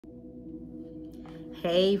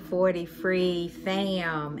Hey 40 free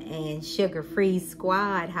fam and sugar free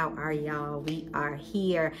squad, how are y'all? We are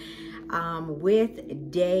here with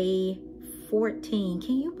day 14.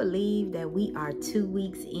 Can you believe that we are 2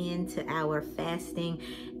 weeks into our fasting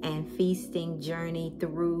and feasting journey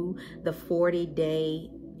through the 40-day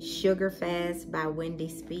sugar fast by Wendy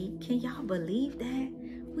Speak? Can y'all believe that?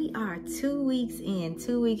 We are 2 weeks in,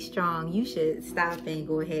 2 weeks strong. You should stop and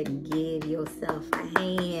go ahead and give yourself a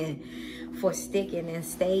hand for sticking and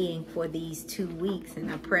staying for these 2 weeks. And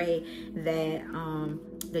I pray that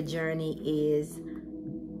the journey is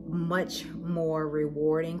much more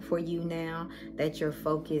rewarding for you now, that your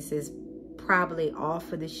focus is probably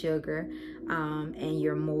off of the sugar and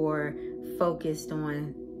you're more focused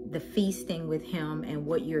on the feasting with him and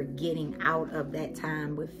what you're getting out of that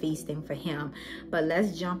time with feasting for him. But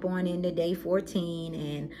let's jump on into day 14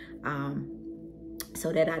 and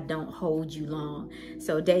so that I don't hold you long.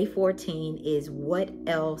 So day 14 is, what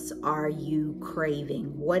else are you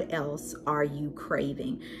craving? What else are you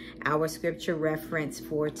craving? Our scripture reference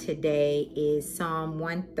for today is Psalm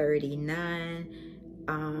 139,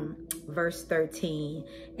 verse 13,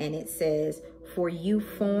 and it says, "For you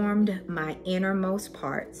formed my innermost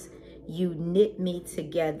parts. You knit me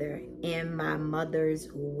together in my mother's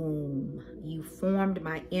womb." You formed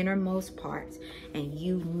my innermost parts and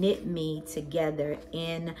you knit me together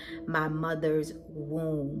in my mother's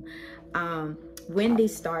womb. Wendy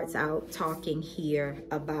starts out talking here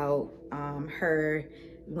about her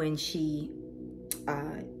when she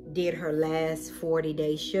did her last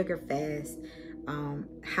 40-day sugar fast.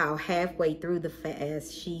 How halfway through the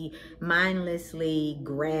fast, she mindlessly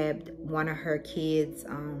grabbed one of her kids'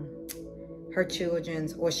 her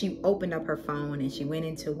children's, or she opened up her phone and she went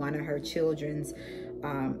into one of her children's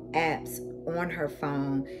apps on her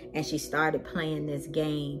phone and she started playing this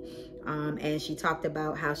game. And she talked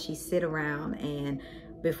about how she sit around and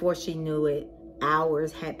before she knew it,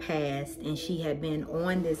 hours had passed and she had been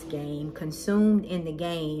on this game, consumed in the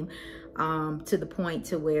game, to the point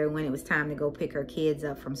to where when it was time to go pick her kids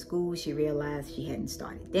up from school, she realized she hadn't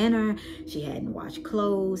started dinner, she hadn't washed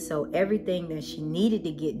clothes, so everything that she needed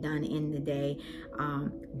to get done in the day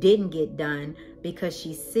didn't get done because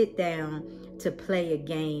she sit down to play a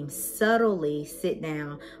game, subtly sit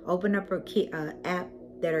down, open up her app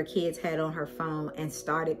that her kids had on her phone and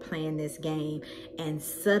started playing this game, and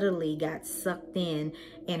subtly got sucked in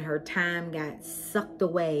and her time got sucked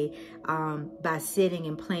away by sitting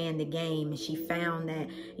and playing the game. And she found that,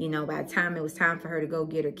 you know, by the time it was time for her to go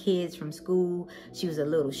get her kids from school, she was a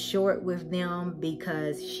little short with them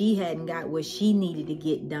because she hadn't got what she needed to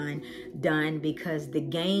get done because the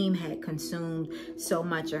game had consumed so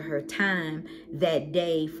much of her time that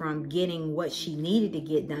day from getting what she needed to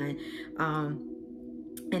get done.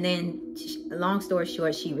 And then, long story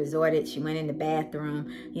short, she went in the bathroom,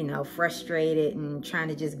 you know, frustrated and trying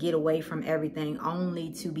to just get away from everything,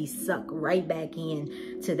 only to be sucked right back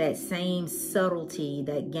in to that same subtlety,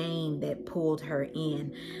 that game that pulled her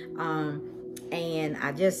in. And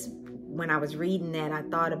when I was reading that, I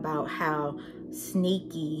thought about how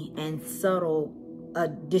sneaky and subtle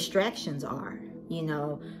distractions are, you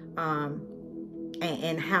know,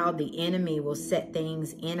 and how the enemy will set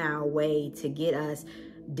things in our way to get us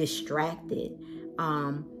distracted,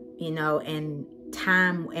 you know, and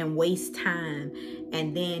waste time,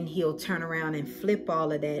 and then he'll turn around and flip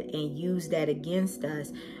all of that and use that against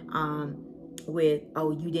us with,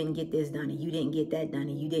 oh, you didn't get this done and you didn't get that done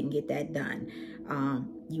and you didn't get that done,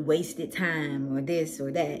 you wasted time, or this or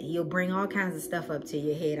that. He'll bring all kinds of stuff up to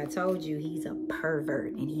your head. I told you he's a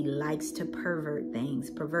pervert and he likes to pervert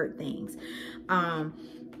things.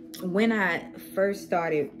 When I first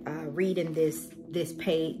started reading this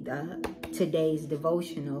page, today's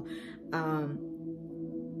devotional,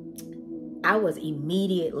 I was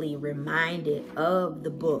immediately reminded of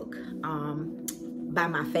the book by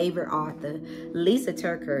my favorite author. Lisa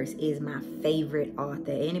TerKeurst is my favorite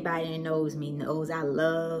author. Anybody that knows me knows I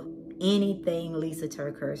love anything Lisa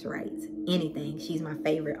TerKeurst writes. Anything. She's my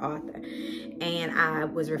favorite author. And I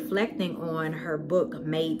was reflecting on her book,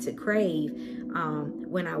 Made to Crave,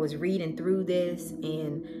 when I was reading through this,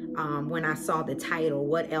 and when I saw the title,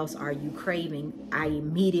 What Else Are You Craving? I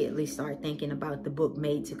immediately started thinking about the book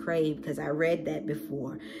Made to Crave because I read that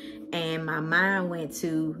before. And my mind went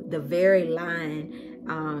to the very line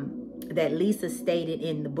that Lisa stated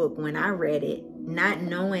in the book when I read it, not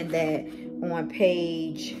knowing that on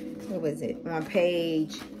page, what was it? On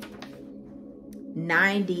page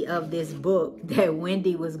 90 of this book that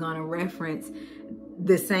Wendy was going to reference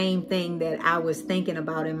the same thing that I was thinking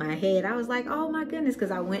about in my head. I was like, oh my goodness,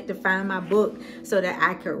 because I went to find my book so that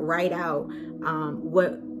I could write out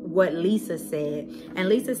what what Lisa said. And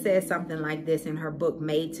Lisa said something like this in her book,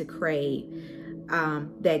 Made to Crave,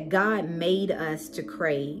 that God made us to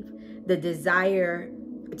crave, the desire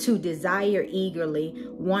to desire eagerly,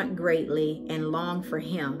 want greatly, and long for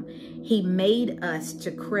him. He made us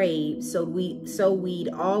to crave so we'd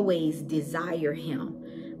always desire him.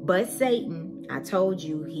 But Satan, I told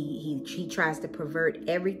you, he tries to pervert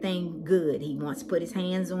everything good. He wants to put his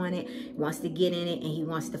hands on it, wants to get in it, and he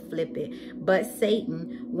wants to flip it. But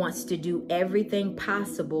Satan wants to do everything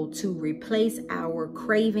possible to replace our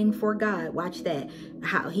craving for God. Watch that.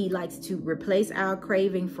 How he likes to replace our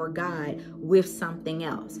craving for God with something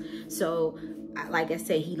else. So, like I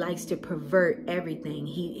said, he likes to pervert everything.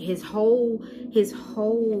 His whole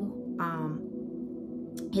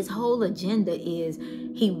agenda is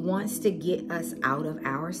he wants to get us out of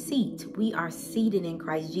our seat. We are seated in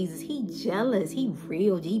Christ Jesus. He jealous. He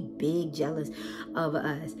big jealous of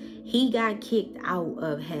us. He got kicked out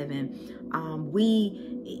of heaven. And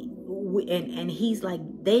he's like,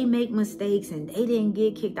 they make mistakes and they didn't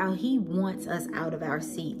get kicked out. He wants us out of our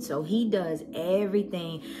seat. So he does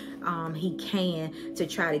everything he can to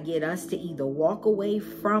try to get us to either walk away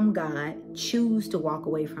from God, choose to walk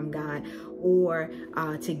away from God, or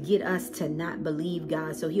to get us to not believe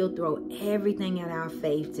God. So he'll throw everything at our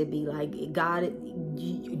faith to be like, God,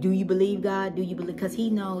 do you believe God? Do you believe? Because he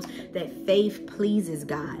knows that faith pleases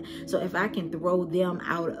God. So if I can throw them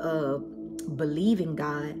out of believing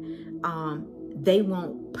God, they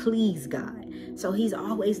won't please God. So he's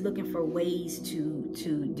always looking for ways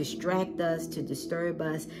to distract us, to disturb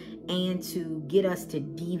us, and to get us to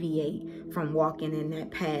deviate from walking in that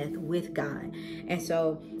path with God. And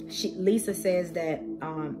so Lisa says that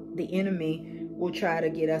the enemy will try to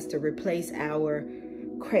get us to replace our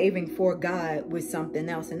craving for God with something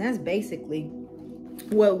else. And that's basically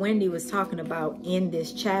what Wendy was talking about in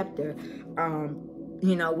this chapter.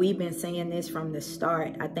 You know, we've been saying this from the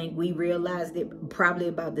start. I think we realized it probably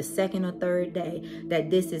about the second or third day that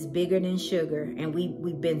this is bigger than sugar. And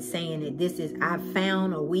we've been saying it.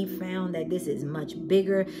 We found that this is much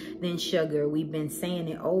bigger than sugar. We've been saying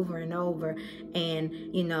it over and over. And,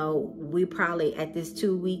 you know, we probably at this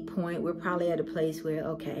 2-week point, we're probably at a place where,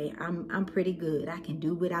 okay, I'm pretty good. I can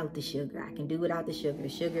do without the sugar. I can do without the sugar. The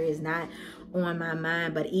sugar is not on my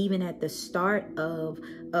mind. But even at the start of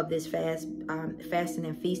this fasting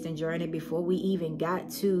and feasting journey, before we even got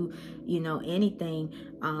to, you know, anything,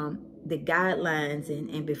 the guidelines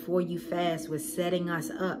and before you fast was setting us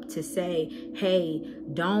up to say, hey,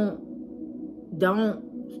 don't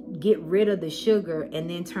get rid of the sugar and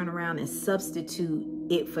then turn around and substitute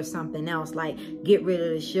it for something else. Like, get rid of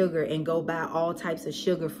the sugar and go buy all types of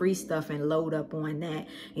sugar-free stuff and load up on that.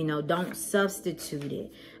 You know, don't substitute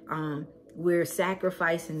it. We're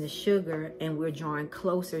sacrificing the sugar and we're drawing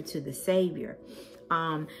closer to the Savior.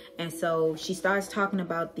 And so she starts talking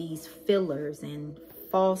about these fillers and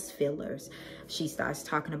false fillers. She starts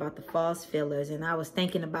talking about the false fillers. And I was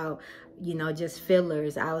thinking about, you know, just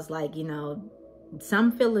fillers. I was like, you know,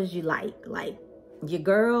 some fillers you like your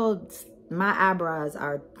girl, my eyebrows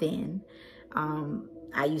are thin.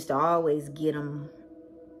 I used to always get them,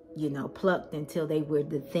 you know, plucked until they were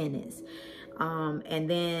the thinnest. And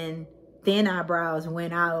then thin eyebrows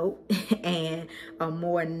went out and a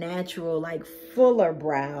more natural, like fuller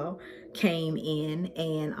brow came in.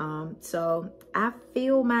 And so I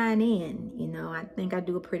fill mine in, you know, I think I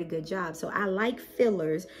do a pretty good job. So I like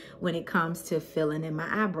fillers when it comes to filling in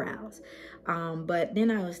my eyebrows. But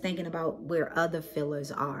then I was thinking about where other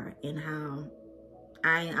fillers are and how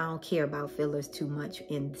I don't care about fillers too much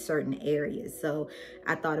in certain areas. So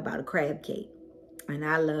I thought about a crab cake, and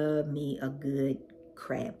I love me a good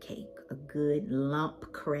crab cake, a good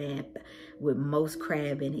lump crab with most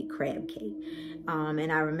crab in it crab cake.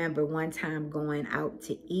 And I remember one time going out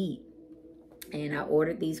to eat, and I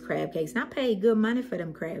ordered these crab cakes, and I paid good money for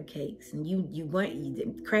them crab cakes. And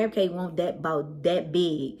crab cake won't about that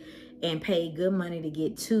big, and paid good money to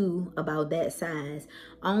get two about that size,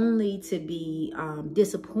 only to be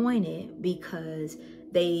disappointed because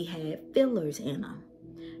they had fillers in them.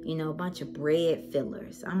 You know, a bunch of bread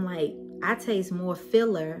fillers. I'm like, I taste more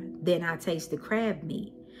filler than I taste the crab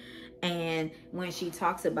meat. And when she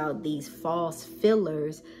talks about these false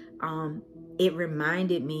fillers, it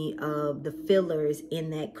reminded me of the fillers in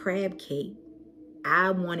that crab cake. I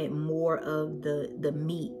wanted more of the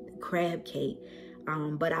meat crab cake.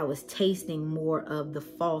 But I was tasting more of the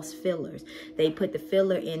false fillers. They put the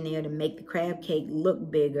filler in there to make the crab cake look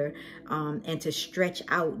bigger, and to stretch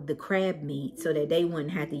out the crab meat so that they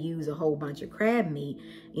wouldn't have to use a whole bunch of crab meat,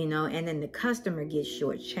 you know, and then the customer gets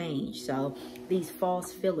shortchanged. So these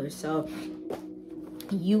false fillers. So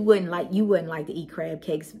you wouldn't like to eat crab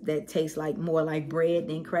cakes that taste like more like bread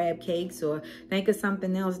than crab cakes, or think of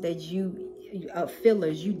something else that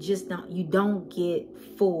fillers. You don't get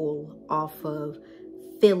full off of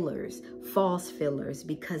fillers, false fillers,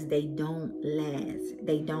 because they don't last.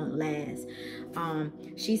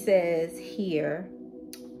 She says here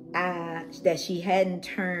that she hadn't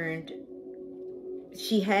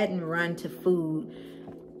run to food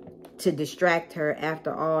to distract her.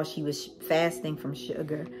 After all, she was fasting from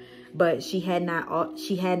sugar, but she had not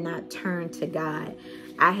turned to God.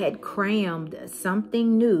 I had crammed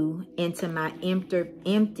something new into my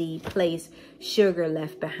empty place sugar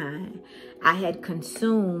left behind. I had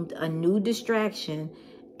consumed a new distraction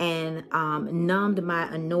and numbed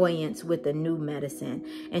my annoyance with a new medicine.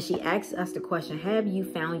 And she asks us the question, have you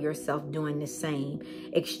found yourself doing the same,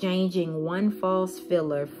 exchanging one false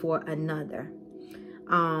filler for another?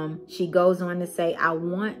 She goes on to say, I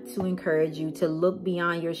want to encourage you to look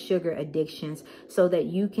beyond your sugar addictions so that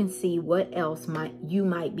you can see what else you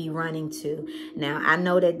might be running to. Now, I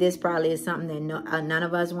know that this probably is something that none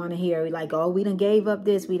of us want to hear. We're like, oh, we done gave up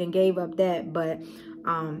this, we done gave up that. But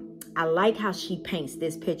I like how she paints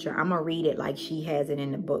this picture. I'm going to read it like she has it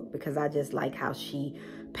in the book, because I just like how she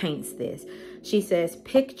paints this. She says,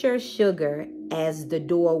 picture sugar as the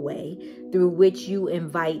doorway through which you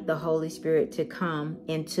invite the Holy Spirit to come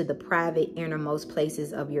into the private innermost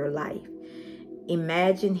places of your life.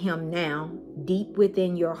 Imagine him now, deep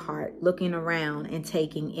within your heart, looking around and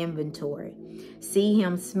taking inventory. See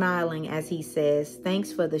him smiling as he says,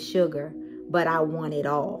 thanks for the sugar, but I want it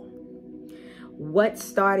all. What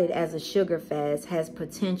started as a sugar fast has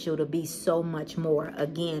potential to be so much more.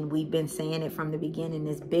 Again, we've been saying it from the beginning,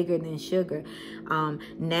 it's bigger than sugar.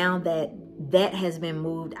 Now that has been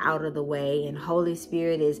moved out of the way, and Holy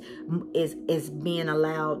Spirit is being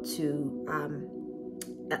allowed to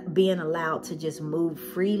just move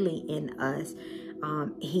freely in us.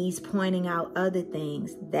 He's pointing out other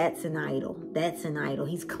things. That's an idol. That's an idol.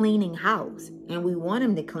 He's cleaning house, and we want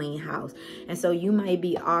him to clean house. And so you might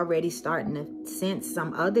be already starting to sense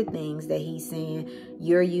some other things that he's saying.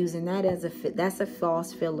 You're using that as that's a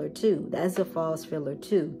false filler too. That's a false filler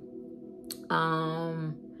too.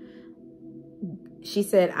 She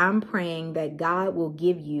said, I'm praying that God will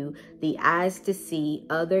give you the eyes to see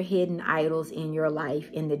other hidden idols in your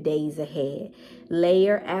life in the days ahead.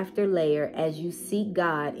 Layer after layer, as you seek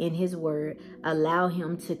God in his word, allow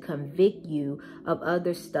him to convict you of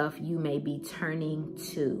other stuff you may be turning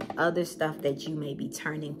to. Other stuff that you may be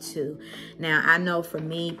turning to. Now, I know for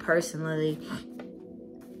me personally,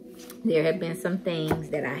 there have been some things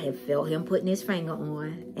that I have felt him putting his finger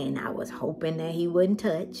on, and I was hoping that he wouldn't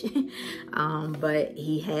touch, but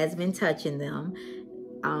he has been touching them.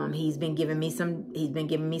 He's been giving me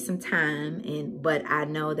some time, but I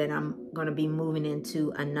know that I'm going to be moving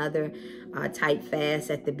into another type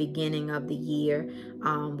fast at the beginning of the year,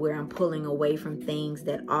 where I'm pulling away from things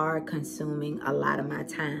that are consuming a lot of my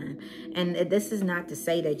time. And this is not to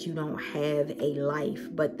say that you don't have a life,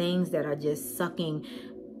 but things that are just sucking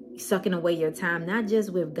away your time, not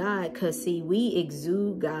just with God, because see, we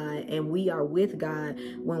exude God and we are with God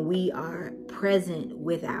when we are present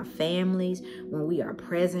with our families, when we are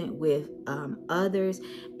present with others.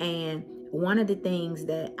 And one of the things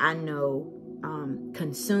that I know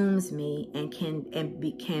consumes me and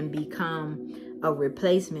can become a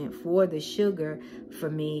replacement for the sugar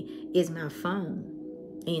for me is my phone,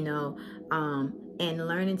 and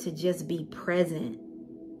learning to just be present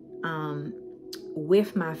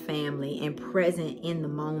with my family and present in the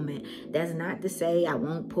moment. That's not to say I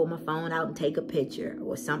won't pull my phone out and take a picture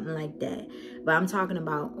or something like that, but I'm talking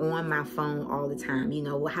about on my phone all the time. You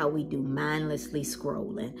know how we do, mindlessly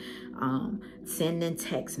scrolling, sending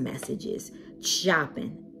text messages,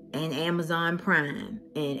 shopping, and Amazon Prime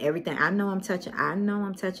and everything. I know I'm touching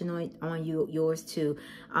on yours too.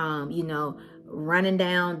 Running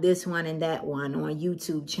down this one and that one on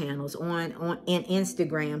YouTube channels, in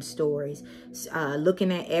Instagram stories, looking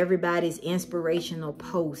at everybody's inspirational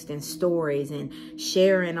posts and stories and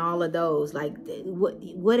sharing all of those. Like,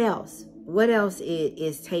 what else? What else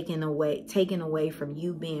is taken away from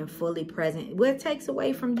you being fully present? What takes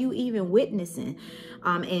away from you even witnessing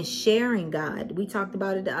and sharing God? We talked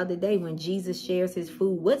about it the other day when Jesus shares his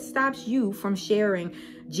food. What stops you from sharing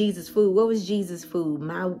Jesus' food? What was Jesus' food?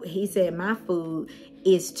 He said, my food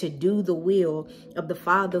is to do the will of the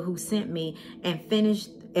Father who sent me and finish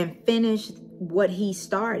what he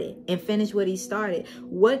started.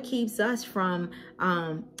 What keeps us from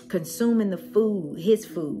consuming the food, his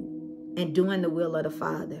food, and doing the will of the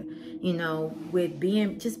Father? With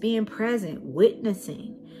being present,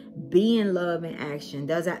 witnessing, Be in love and action.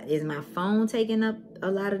 Is my phone taking up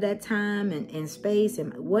a lot of that time and space?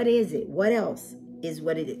 And what is it? What else is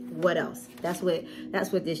what it is? What else? That's what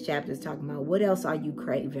this chapter is talking about. What else are you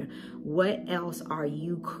craving? What else are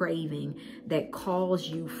you craving that calls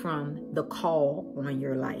you from the call on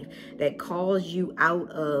your life? That calls you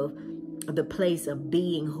out of the place of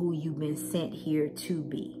being who you've been sent here to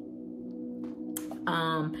be.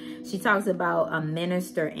 She talks about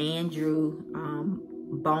Minister Andrew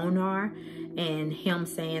Bonar, and him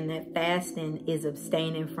saying that fasting is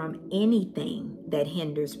abstaining from anything that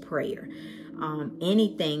hinders prayer.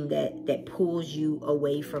 Anything that pulls you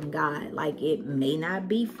away from God. Like, it may not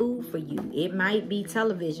be food for you. It might be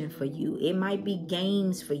television for you. It might be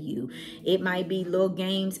games for you. It might be little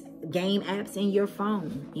game apps in your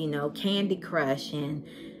phone, you know, Candy Crush, and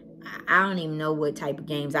I don't even know what type of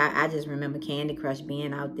games. I just remember Candy Crush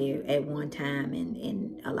being out there at one time,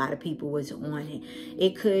 and a lot of people was on it.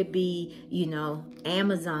 It could be, you know,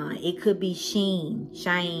 Amazon. It could be Sheen,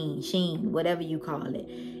 whatever you call it.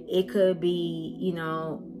 It could be, you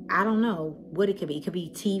know, I don't know what it could be. It could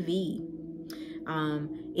be TV.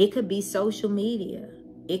 It could be social media.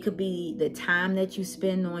 It could be the time that you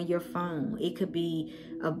spend on your phone. It could be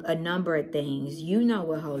a number of things. You know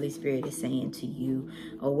what Holy Spirit is saying to you,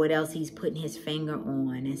 or what else he's putting his finger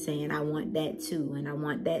on and saying, I want that too, and I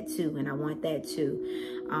want that too, and I want that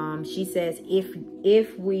too. She says,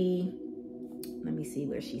 if we, let me see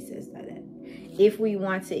where she says that at. If we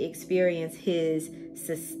want to experience his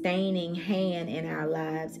sustaining hand in our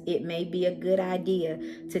lives, it may be a good idea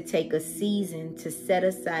to take a season to set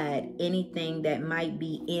aside anything that might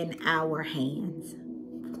be in our hands.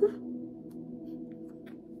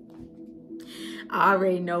 I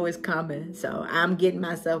already know it's coming, so I'm getting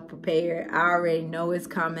myself prepared. I already know it's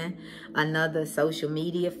coming. Another social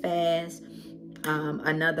media fast.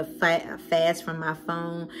 Another fast from my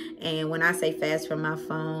phone. And when I say fast from my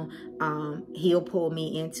phone, he'll pull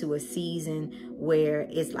me into a season where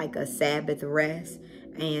it's like a Sabbath rest.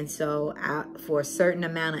 And so for a certain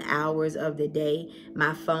amount of hours of the day,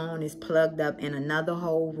 my phone is plugged up in another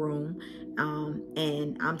whole room.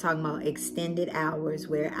 And I'm talking about extended hours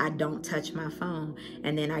where I don't touch my phone.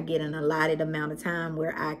 And then I get an allotted amount of time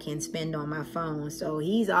where I can spend on my phone. So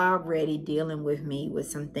he's already dealing with me with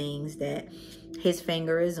some things that his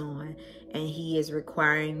finger is on, and he is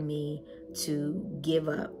requiring me to give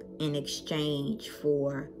up in exchange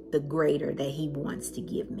for the greater that he wants to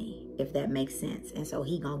give me, if that makes sense. And so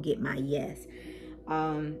he gonna get my yes.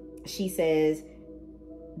 She says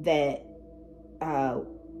that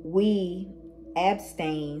we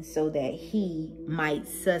abstain so that he might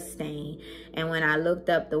sustain. And when I looked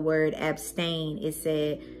up the word abstain, it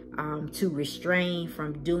said to restrain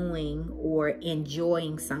from doing or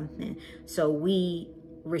enjoying something. So we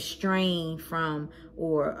restrain from,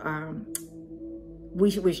 or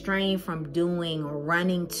we should restrain from doing or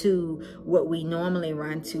running to what we normally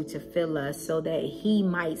run to fill us, so that he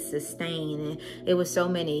might sustain. And it was so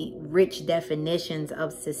many rich definitions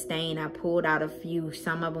of sustain. I pulled out a few.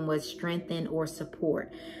 Some of them was strengthen or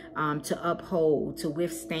support, to uphold, to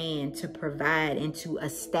withstand, to provide, and to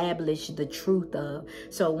establish the truth of.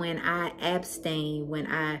 So when I abstain, when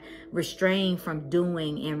I restrain from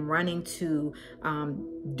doing and running to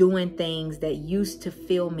doing things that used to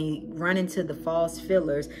fill me, running to the false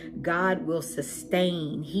fillers, God will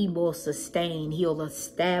sustain. He will sustain. He'll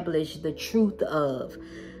establish the truth of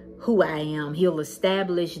who I am. He'll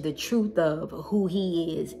establish the truth of who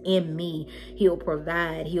he is in me. He'll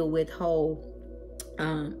provide. He'll withhold.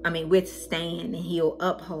 Withstand, and he'll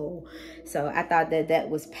uphold. So I thought that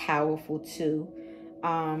was powerful too.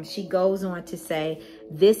 She goes on to say,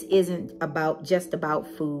 this isn't just about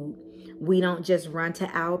food. We don't just run to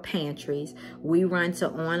our pantries. We run to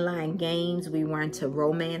online games. We run to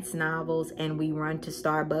romance novels, and we run to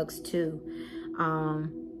Starbucks too.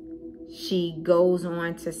 She goes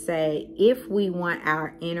on to say, if we want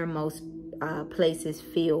our innermost places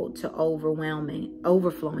filled to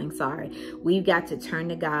overflowing, we've got to turn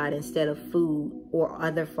to God instead of food or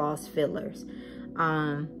other false fillers.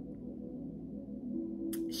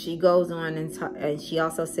 She goes on and she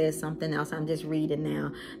also says something else. I'm just reading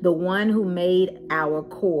now. The one who made our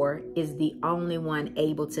core is the only one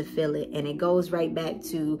able to fill it. And it goes right back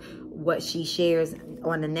to what she shares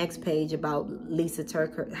on the next page about Lisa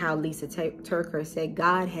Turker, how Lisa Turker said,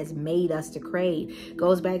 God has made us to crave.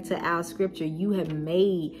 Goes back to our scripture. You have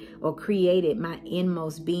made or created my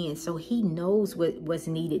inmost being. So he knows what's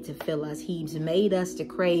needed to fill us. He's made us to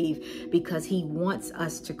crave because he wants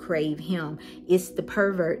us to crave him. It's the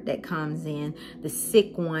pervert that comes in, the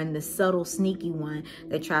sick one, the subtle, sneaky one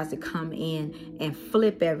that tries to come in and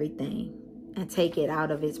flip everything. and take it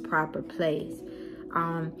out of its proper place.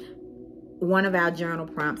 One of our journal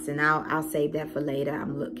prompts, and I'll save that for later.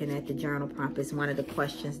 I'm looking at the journal prompt. It's one of the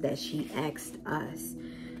questions that she asked us.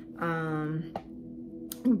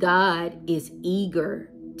 God is eager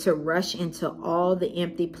to rush into all the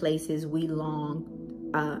empty places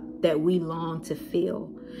that we long to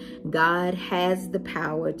fill. God has the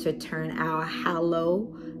power to turn our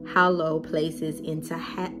hollow places into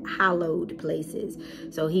hallowed places.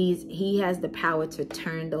 So he has the power to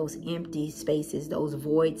turn those empty spaces, those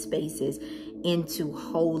void spaces, into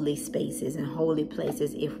holy spaces and holy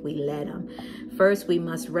places if we let him. First, we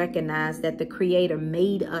must recognize that the Creator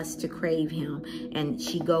made us to crave him. And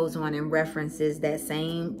she goes on and references that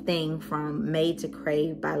same thing from Made to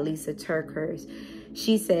Crave by Lisa TerKeurst.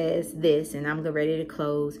 She says this, and I'm ready to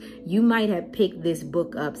close. You might have picked this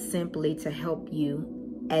book up simply to help you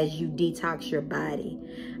as you detox your body.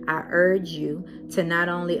 I urge you to not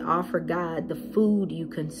only offer God the food you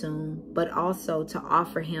consume, but also to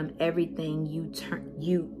offer him everything you turn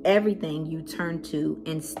to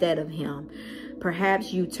instead of him.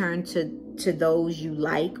 Perhaps you turn to those you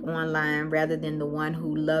like online rather than the one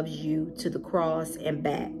who loves you to the cross and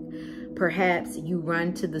back. Perhaps you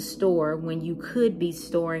run to the store when you could be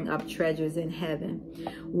storing up treasures in heaven.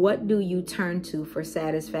 What do you turn to for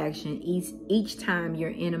satisfaction each time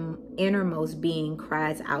your innermost being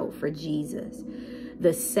cries out for Jesus?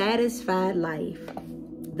 The satisfied life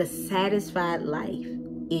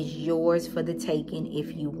is yours for the taking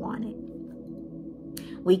if you want it.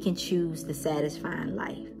 We can choose the satisfying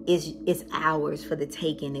life. It's ours for the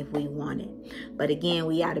taking if we want it. But again,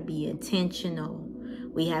 we got to be intentional.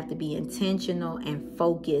 We have to be intentional and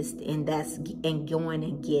focused and going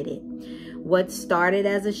and get it. What started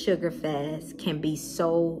as a sugar fast can be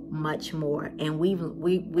so much more. And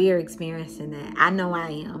we're experiencing that. I know I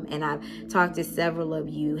am. And I've talked to several of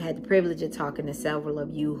you, had the privilege of talking to several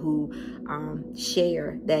of you who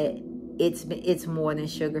share that it's more than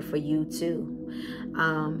sugar for you too.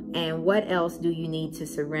 And what else do you need to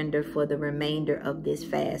surrender for the remainder of this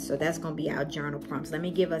fast? So that's going to be our journal prompts. Let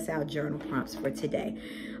me give us our journal prompts for today.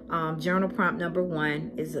 Journal prompt number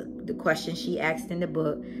 1 is the question she asked in the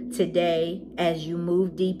book. Today, as you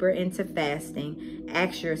move deeper into fasting,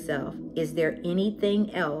 ask yourself, is there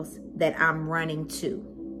anything else that I'm running to?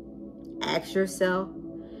 Ask yourself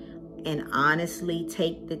and honestly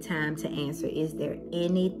take the time to answer, is there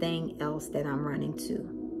anything else that I'm running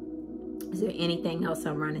to? Is there anything else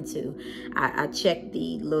I'm running to? I checked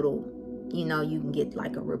the little, you can get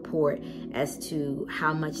like a report as to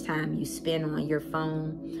how much time you spend on your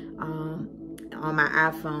phone, on my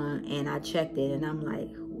iPhone, and I checked it and I'm like,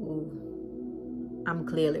 ooh, I'm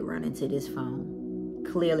clearly running to this phone.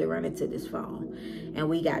 And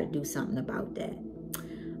we got to do something about that.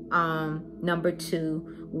 Number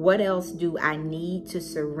 2, what else do I need to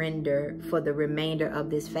surrender for the remainder of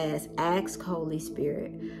this fast? Ask Holy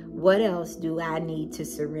Spirit, what else do I need to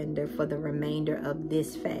surrender for the remainder of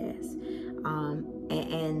this fast?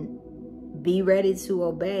 And be ready to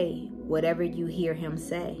obey whatever you hear him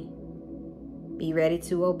say. Be ready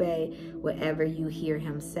to obey whatever you hear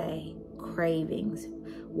him say. Cravings.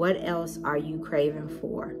 What else are you craving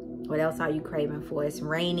for? What else are you craving for? It's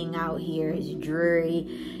raining out here. It's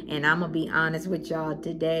dreary. And I'm going to be honest with y'all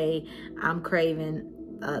today. I'm craving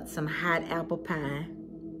some hot apple pie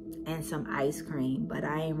and some ice cream. But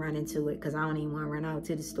I ain't running to it because I don't even want to run out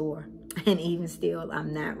to the store. And even still,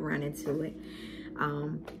 I'm not running to it.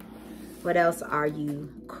 What else are you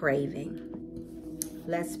craving?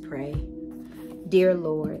 Let's pray. Dear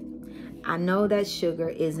Lord, I know that sugar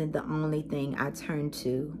isn't the only thing I turn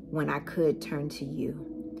to when I could turn to you.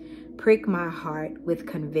 Prick my heart with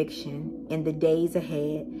conviction in the days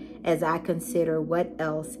ahead as I consider what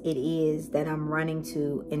else it is that I'm running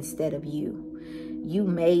to instead of you. You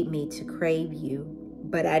made me to crave you,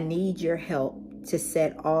 but I need your help to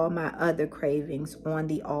set all my other cravings on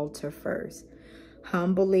the altar first.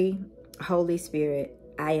 Humbly, Holy Spirit,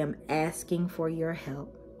 I am asking for your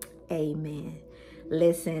help. Amen.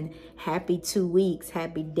 Listen, happy 2 weeks.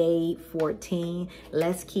 Happy day 14.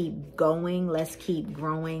 Let's keep going. Let's keep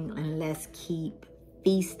growing. And let's keep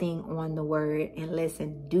feasting on the word. And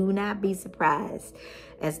listen, do not be surprised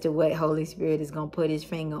as to what Holy Spirit is going to put his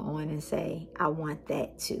finger on and say, I want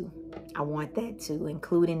that too. I want that too,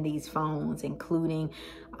 including these phones, including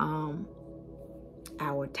our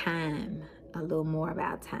time, a little more of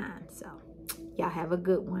our time. So y'all have a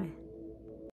good one.